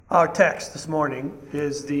Our text this morning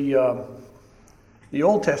is the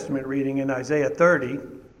Old Testament reading in Isaiah 30.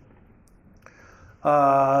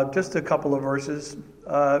 Just a couple of verses.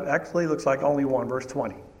 Actually, looks like only one, verse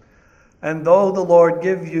 20. And though the Lord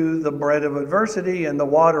give you the bread of adversity and the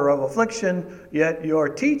water of affliction, yet your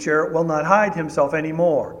teacher will not hide himself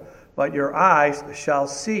anymore, but your eyes shall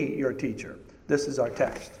see your teacher. This is our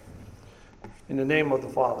text. In the name of the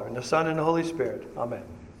Father, and the Son, and the Holy Spirit. Amen.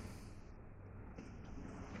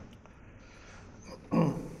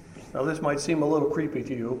 Now this might seem a little creepy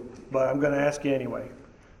to you, but I'm going to ask you anyway.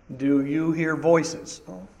 Do you hear voices?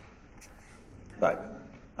 I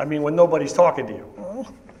mean, when nobody's talking to you.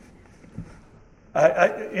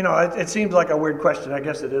 It seems like a weird question. I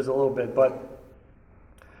guess it is a little bit, but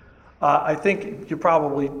I think you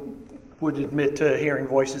probably would admit to hearing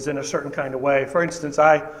voices in a certain kind of way. For instance,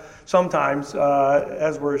 I sometimes,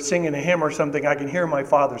 as we're singing a hymn or something, I can hear my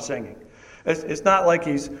father singing. It's not like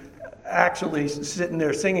he's actually sitting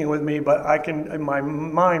there singing with me, but I can, in my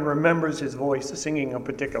mind, remembers his voice singing a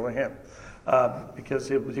particular hymn because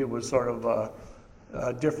he was sort of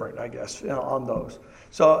different, I guess, on those.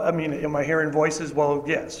 So, I mean, am I hearing voices? Well,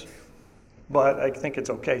 yes, but I think it's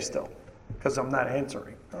okay still because I'm not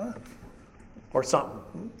answering or something.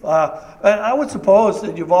 And I would suppose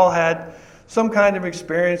that you've all had some kind of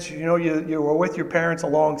experience. You know, you were with your parents a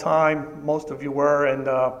long time, most of you were,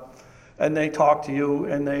 and they talked to you,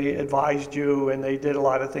 and they advised you, and they did a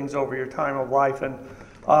lot of things over your time of life. And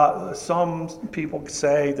some people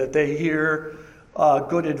say that they hear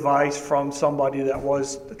good advice from somebody that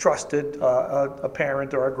was trusted, a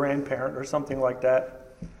parent or a grandparent or something like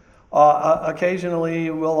that.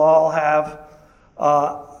 Occasionally, we'll all have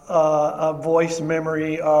a voice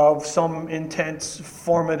memory of some intense,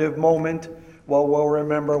 formative moment. Well, we'll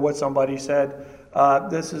remember what somebody said.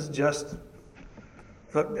 This is just...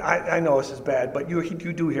 I know this is bad, but you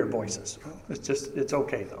do hear voices. It's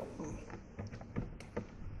okay though.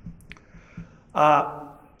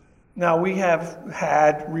 Now we have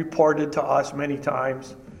had reported to us many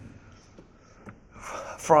times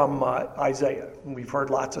from Isaiah. We've heard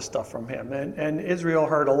lots of stuff from him, and Israel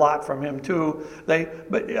heard a lot from him too.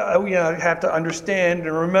 But we have to understand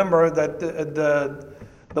and remember that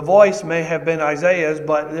the voice may have been Isaiah's,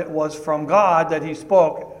 but it was from God that he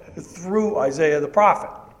spoke through Isaiah the prophet.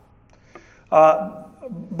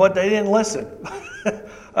 But they didn't listen.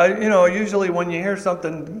 Usually when you hear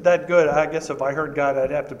something that good, I guess if I heard God,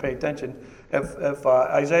 I'd have to pay attention. If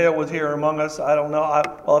Isaiah was here among us, I don't know.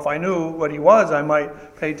 If I knew what he was, I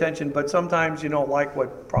might pay attention. But sometimes you don't like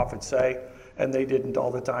what prophets say, and they didn't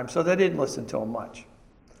all the time. So they didn't listen to him much.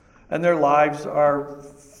 And their lives are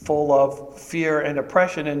full of fear and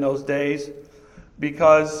oppression in those days,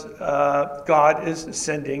 because God is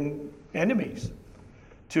sending enemies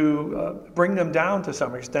to bring them down to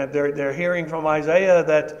some extent. They're hearing from Isaiah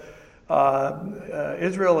that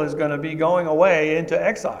Israel is going to be going away into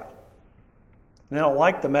exile. And they don't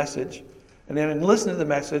like the message, and they didn't listen to the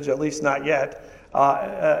message, at least not yet,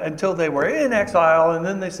 until they were in exile, and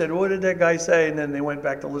then they said, what did that guy say? And then they went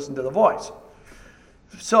back to listen to the voice.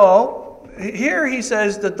 So here he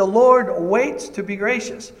says that the Lord waits to be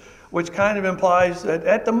gracious, which kind of implies that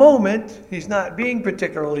at the moment, he's not being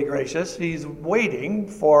particularly gracious. He's waiting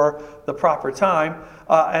for the proper time,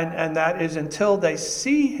 and that is until they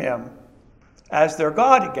see him as their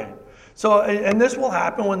God again. So, and this will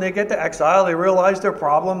happen when they get to exile. They realize their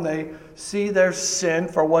problem. They see their sin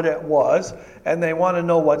for what it was, and they want to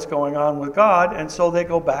know what's going on with God, and so they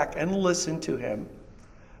go back and listen to him,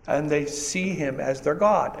 and they see him as their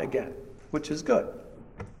God again, which is good.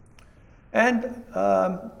 And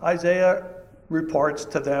Isaiah reports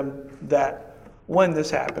to them that when this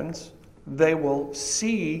happens, they will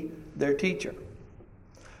see their teacher.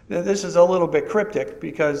 Now, this is a little bit cryptic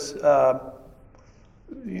because they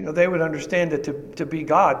would understand it to be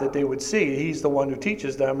God that they would see. He's the one who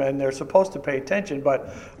teaches them, and they're supposed to pay attention.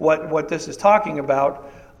 But what this is talking about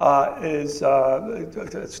is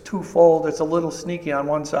it's twofold. It's a little sneaky on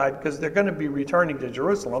one side because they're going to be returning to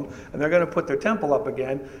Jerusalem and they're going to put their temple up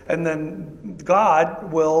again, and then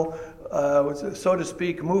God will, so to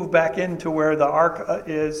speak, move back into where the ark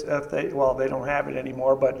is. If they don't have it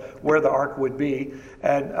anymore, but where the ark would be,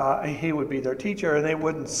 and he would be their teacher, and they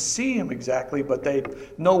wouldn't see him exactly, but they'd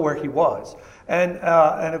know where he was. And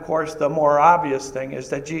of course, the more obvious thing is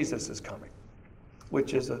that Jesus is coming,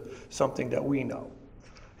 which is something that we know.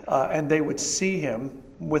 And they would see him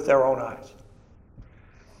with their own eyes.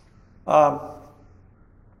 Now,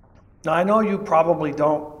 I know you probably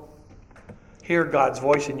don't hear God's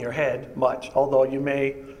voice in your head much, although you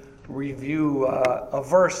may review a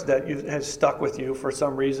verse that has stuck with you for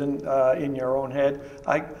some reason in your own head,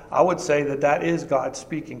 I would say that is God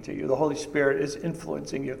speaking to you. The Holy Spirit is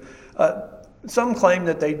influencing you. Some claim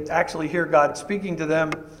that they actually hear God speaking to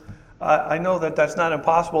them. I know that that's not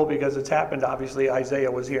impossible because it's happened. Obviously,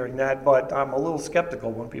 Isaiah was hearing that, but I'm a little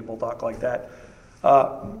skeptical when people talk like that.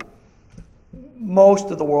 Most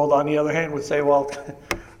of the world, on the other hand, would say, well,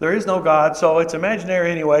 there is no God, so it's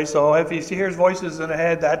imaginary anyway, so if he hears voices in the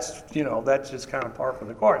head, that's just kind of par for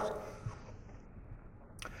the course.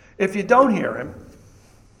 If you don't hear him,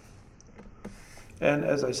 and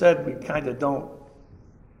as I said, we kind of don't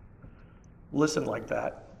listen like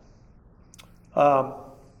that,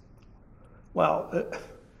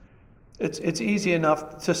 it's easy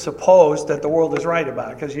enough to suppose that the world is right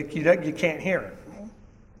about it because you can't hear it.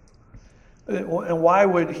 And why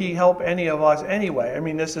would he help any of us anyway? I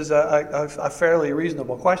mean, this is a fairly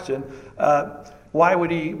reasonable question. Why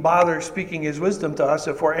would he bother speaking his wisdom to us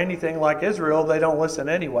if we're anything like Israel? They don't listen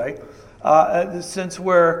anyway. Since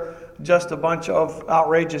we're just a bunch of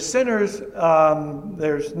outrageous sinners,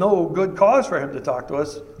 there's no good cause for him to talk to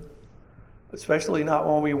us, especially not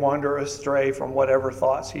when we wander astray from whatever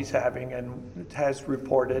thoughts he's having and has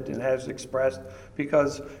reported and has expressed,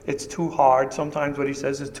 because it's too hard. Sometimes what he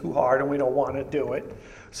says is too hard and we don't want to do it.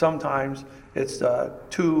 Sometimes it's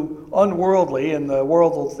too unworldly and the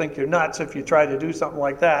world will think you're nuts if you try to do something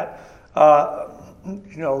like that.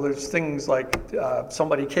 There's things like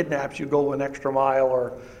somebody kidnaps you, go an extra mile,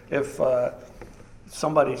 or if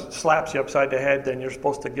somebody slaps you upside the head, then you're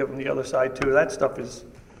supposed to give them the other side too. That stuff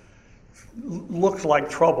looks like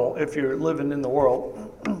trouble if you're living in the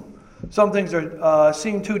world. Some things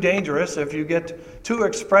seem too dangerous. If you get too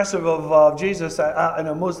expressive of Jesus in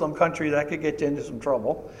a Muslim country, that could get you into some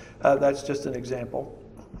trouble. That's just an example.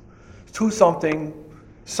 To something,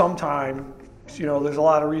 sometime, there's a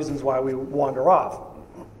lot of reasons why we wander off.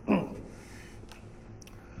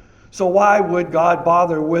 So why would God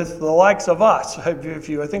bother with the likes of us? If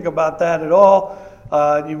you think about that at all,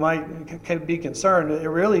 you might be concerned. It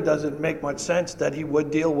really doesn't make much sense that he would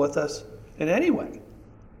deal with us in any way,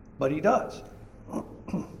 but he does.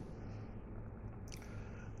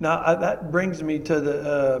 Now that brings me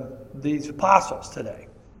to these apostles today,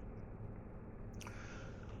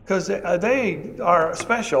 because they are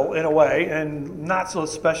special in a way and not so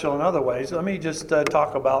special in other ways. Let me just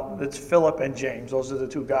talk about, it's Philip and James. Those are the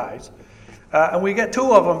two guys. And we get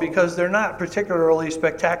two of them because they're not particularly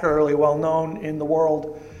spectacularly well known in the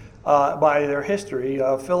world by their history.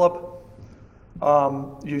 Philip,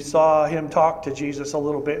 you saw him talk to Jesus a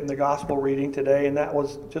little bit in the gospel reading today, and that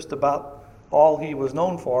was just about all he was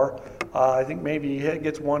known for. I think maybe he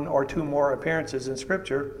gets one or two more appearances in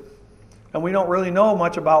Scripture, and we don't really know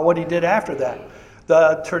much about what he did after that.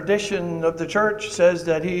 The tradition of the church says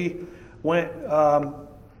that he went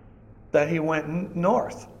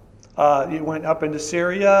north. He went up into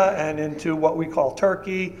Syria and into what we call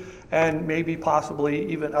Turkey, and maybe possibly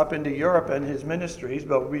even up into Europe in his ministries,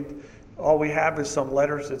 but all we have is some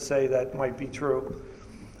letters that say that might be true.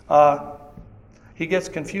 He gets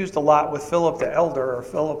confused a lot with Philip the elder or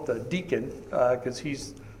Philip the deacon, because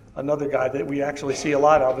he's another guy that we actually see a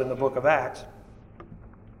lot of in the book of Acts.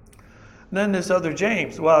 And then this other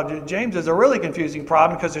James. Well, James is a really confusing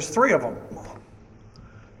problem because there's three of them.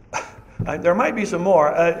 There might be some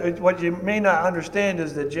more. What you may not understand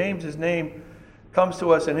is that James's name comes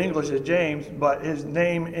to us in English as James, but his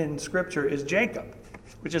name in Scripture is Jacob,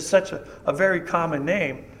 which is such a very common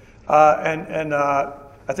name.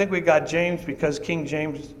 I think we got James because King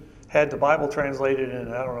James had the Bible translated,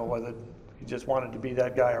 and I don't know whether he just wanted to be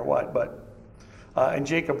that guy or what, but and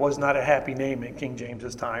Jacob was not a happy name in King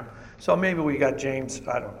James's time. So maybe we got James,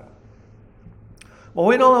 I don't know. Well,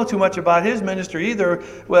 we don't know too much about his ministry either.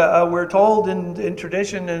 We're told in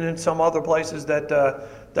tradition and in some other places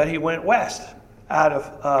that he went west out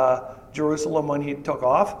of Jerusalem when he took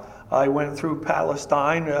off. He went through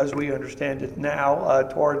Palestine, as we understand it now,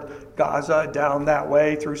 toward Gaza, down that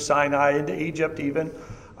way, through Sinai, into Egypt even.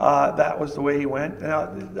 That was the way he went.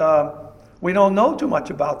 Now, we don't know too much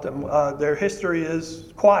about them. Their history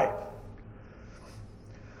is quiet.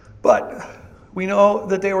 But we know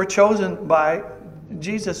that they were chosen by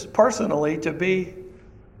Jesus personally to be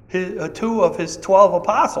two of his 12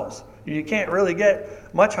 apostles. You can't really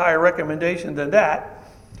get much higher recommendation than that.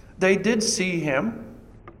 They did see him.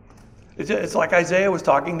 It's like Isaiah was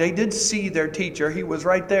talking. They did see their teacher. He was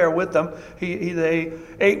right there with them. They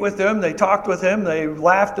ate with him. They talked with him. They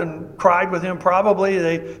laughed and cried with him probably.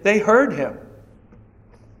 They heard him.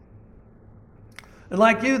 And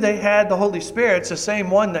like you, they had the Holy Spirit. It's the same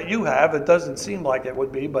one that you have. It doesn't seem like it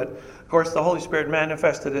would be, but of course the Holy Spirit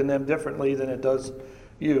manifested in them differently than it does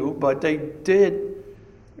you. But they did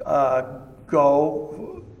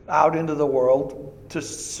go out into the world to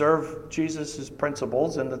serve Jesus'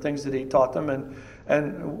 principles and the things that he taught them.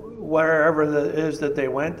 And wherever it is that they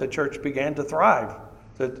went, the church began to thrive.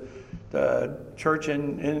 The church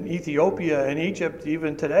in Ethiopia and Egypt,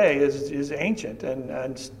 even today, is ancient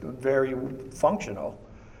and very functional,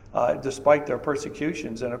 despite their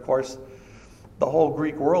persecutions. And of course, the whole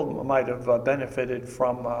Greek world might have benefited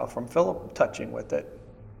from Philip touching with it.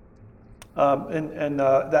 And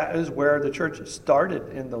that is where the church started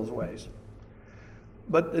in those ways.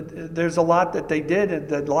 But there's a lot that they did,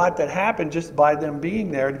 and a lot that happened just by them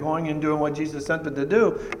being there and going and doing what Jesus sent them to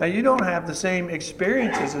do. Now, you don't have the same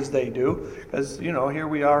experiences as they do, because, here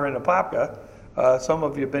we are in Apopka. Some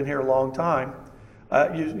of you have been here a long time.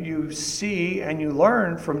 You see and you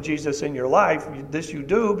learn from Jesus in your life. This you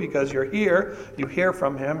do because you're here. You hear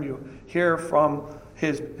from him. You hear from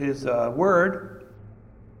his word.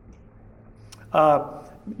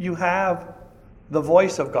 You have the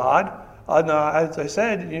voice of God. As I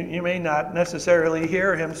said, you may not necessarily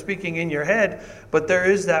hear him speaking in your head, but there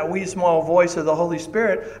is that wee small voice of the Holy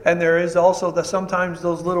Spirit, and there is also sometimes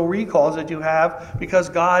those little recalls that you have because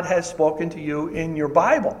God has spoken to you in your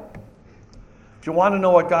Bible. If you want to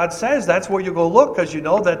know what God says, that's where you go look, because you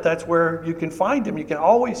know that's where you can find him. You can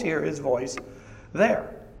always hear his voice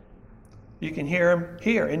there. You can hear him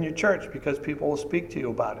here in your church because people will speak to you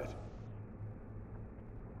about it.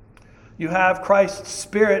 You have Christ's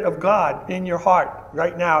Spirit of God in your heart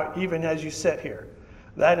right now, even as you sit here.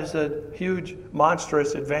 That is a huge,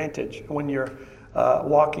 monstrous advantage when you're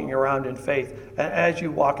walking around in faith. And as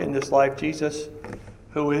you walk in this life, Jesus,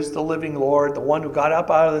 who is the living Lord, the one who got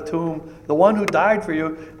up out of the tomb, the one who died for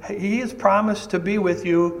you, he has promised to be with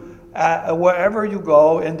you wherever you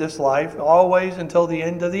go in this life, always until the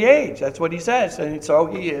end of the age. That's what he says. And so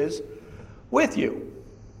he is with you.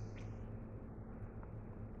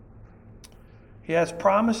 He has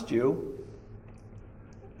promised you.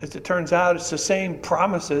 As it turns out, it's the same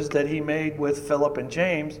promises that he made with Philip and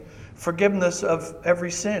James. Forgiveness of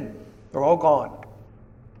every sin. They're all gone.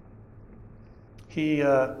 He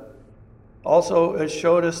also has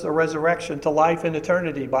showed us the resurrection to life and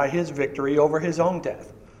eternity by his victory over his own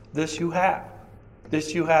death. This you have.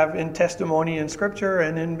 This you have in testimony in Scripture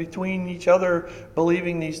and in between each other,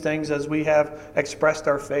 believing these things as we have expressed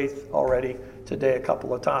our faith already today a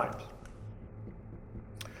couple of times.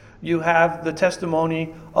 You have the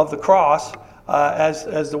testimony of the cross,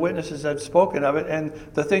 as the witnesses have spoken of it, and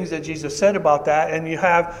the things that Jesus said about that. And you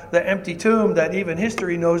have the empty tomb that even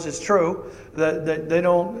history knows is true. That they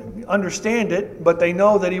don't understand it, but they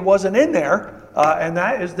know that he wasn't in there. And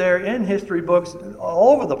that is there in history books all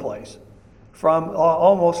over the place,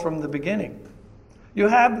 almost from the beginning. You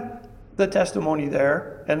have the testimony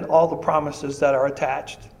there, and all the promises that are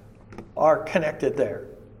attached are connected there.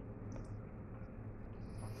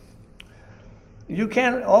 You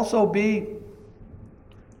can also be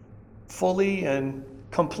fully and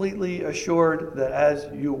completely assured that as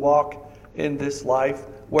you walk in this life,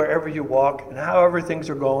 wherever you walk and however things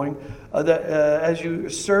are going, that as you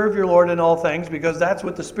serve your Lord in all things, because that's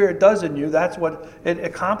what the Spirit does in you, that's what it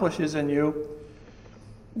accomplishes in you,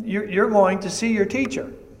 you're going to see your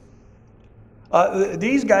teacher.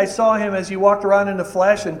 These guys saw him as he walked around in the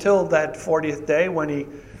flesh until that 40th day when he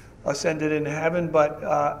ascended into heaven,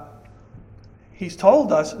 but he's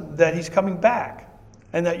told us that he's coming back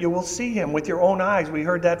and that you will see him with your own eyes. We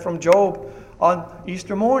heard that from Job on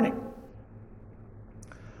Easter morning.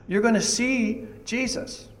 You're going to see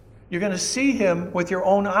Jesus. You're going to see him with your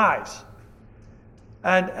own eyes.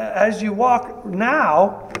 And as you walk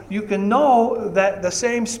now, you can know that the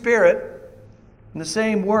same Spirit and the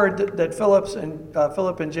same word that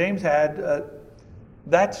Philip and James had,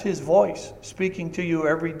 that's his voice speaking to you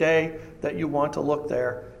every day that you want to look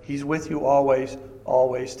there. He's with you always,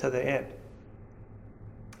 always to the end.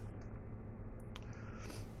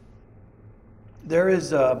 There is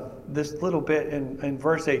this little bit in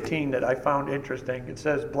verse 18 that I found interesting. It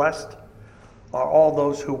says, "Blessed are all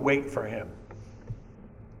those who wait for him."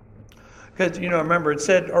 Because, remember, it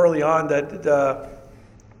said early on that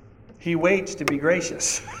he waits to be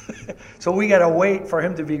gracious. So we got to wait for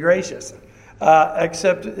him to be gracious.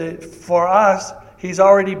 Except for us, he's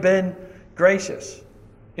already been gracious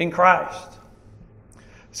in Christ.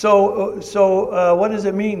 So what does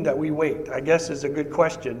it mean that we wait? I guess is a good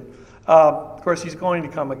question. Of course, he's going to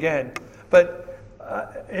come again. But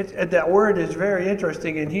that word is very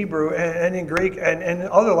interesting in Hebrew and in Greek and in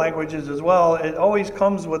other languages as well. It always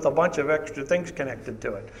comes with a bunch of extra things connected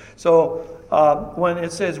to it. So when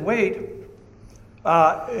it says wait,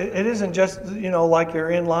 it isn't just, like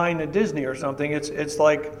you're in line at Disney or something. It's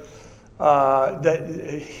like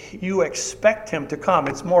that you expect him to come.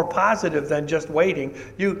 It's more positive than just waiting.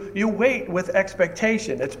 You wait with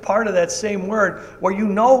expectation. It's part of that same word where you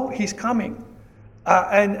know he's coming.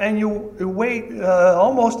 And you wait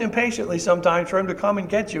almost impatiently sometimes for him to come and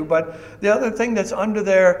get you. But the other thing that's under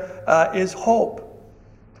there is hope.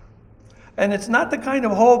 And it's not the kind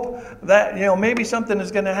of hope that, maybe something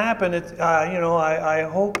is going to happen. I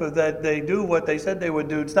hope that they do what they said they would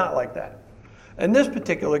do. It's not like that. In this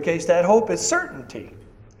particular case, that hope is certainty,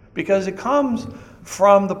 because it comes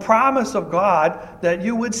from the promise of God that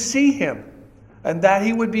you would see him and that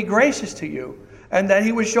he would be gracious to you and that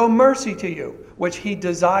he would show mercy to you, which he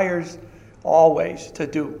desires always to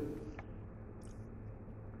do.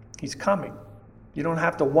 He's coming. You don't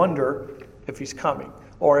have to wonder if he's coming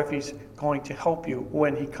or if he's going to help you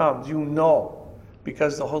when he comes. You know,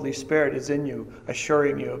 because the Holy Spirit is in you,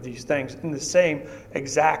 assuring you of these things in the same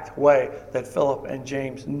exact way that Philip and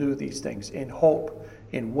James knew these things, in hope,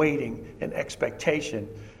 in waiting, in expectation,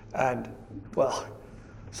 and, well,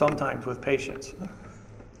 sometimes with patience,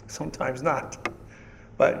 sometimes not.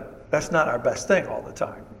 But that's not our best thing all the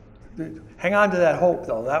time. Hang on to that hope,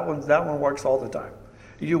 though. That one works all the time.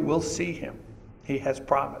 You will see him. He has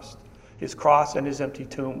promised. His cross and his empty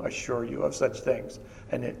tomb assure you of such things,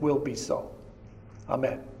 and it will be so.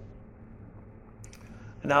 Amen.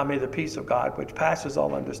 And now may the peace of God, which passes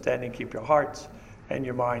all understanding, keep your hearts and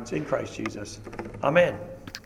your minds in Christ Jesus. Amen.